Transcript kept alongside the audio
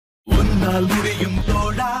உன்னால் முடியும்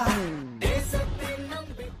தோழா.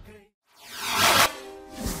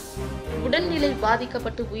 உடல்நிலை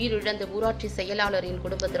பாதிக்கப்பட்டு உயிரிழந்த ஊராட்சி செயலாளரின்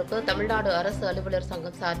குடும்பத்திற்கு தமிழ்நாடு அரசு அலுவலர்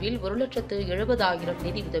சங்கம் சார்பில் 1,70,000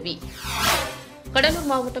 நிதி உதவி. கடலூர்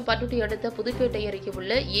மாவட்டம் பட்டுட்டி அடுத்த புதுப்பேட்டை அருகே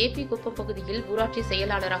உள்ள ஏபி குப்பம் பகுதியில் ஊராட்சி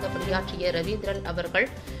செயலாளராக பணியாற்றிய ரவீந்திரன் அவர்கள்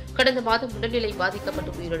கடந்த மாதம் உடல்நிலை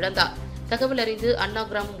பாதிக்கப்பட்டு உயிரிழந்தார். தகவல் அறிந்து அண்ணா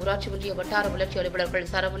கிராமம் ஊராட்சி ஒன்றிய வட்டார வளர்ச்சி அலுவலர்கள்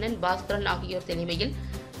சரவணன், பாஸ்கரன் ஆகியோர் தலைமையில்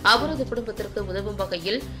அவரது குடும்பத்திற்கு உதவும்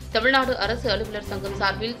வகையில் தமிழ்நாடு அரசு அலுவலர் சங்கம்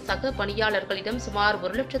சார்பில் சக பணியாளர்களிடம் சுமார்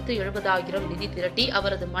 1,70,000 நிதி திரட்டி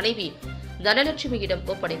அவரது மனைவி தனலட்சுமியிடம்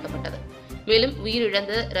ஒப்படைக்கப்பட்டது. மேலும்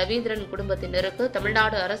உயிரிழந்த ரவீந்திரன் குடும்பத்தினருக்கு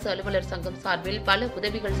தமிழ்நாடு அரசு அலுவலர் சங்கம் சார்பில் பல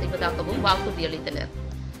உதவிகள் செய்வதாகவும் வாக்குறுதி அளித்தனர்.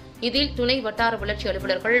 இதில் துணை வட்டார வளர்ச்சி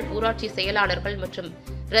அலுவலர்கள், ஊராட்சி செயலாளர்கள் மற்றும்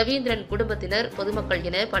ரவீந்திரன் குடும்பத்தினர், பொதுமக்கள்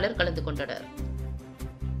என பலர் கலந்து கொண்டனர்.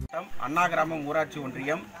 அண்ணா கிராமம் ஊராட்சி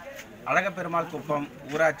ஒன்றியம் அழகப்பெருமாள் குப்பம்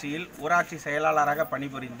ஊராட்சியில் ஊராட்சி செயலாளராக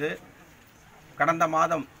பணிபுரிந்து கடந்த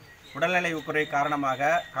மாதம் உடல்நிலை குறை காரணமாக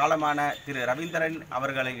காலமான திரு ரவீந்திரன்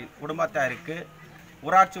அவர்களின் குடும்பத்தாருக்கு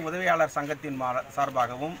ஊராட்சி உதவியாளர் சங்கத்தின்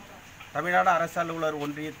சார்பாகவும் தமிழ்நாடு அரசு அலுவலர்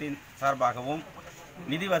ஒன்றியத்தின் சார்பாகவும்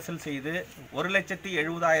நிதி வசூல் செய்து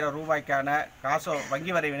 1,70,000 ரூபாய்க்கான காசோ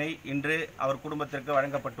வங்கி வரைவினை இன்று அவர் குடும்பத்திற்கு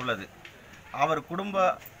வழங்கப்பட்டுள்ளது.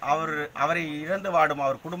 அவரை இழந்து வாடும்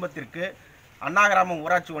அவர் குடும்பத்திற்கு அண்ணா கிராமம்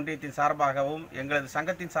ஊராட்சி ஒன்றியத்தின் சார்பாகவும் எங்களது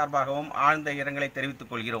சங்கத்தின் சார்பாகவும் ஆழ்ந்த இரங்கலை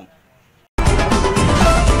தெரிவித்துக் கொள்கிறோம்.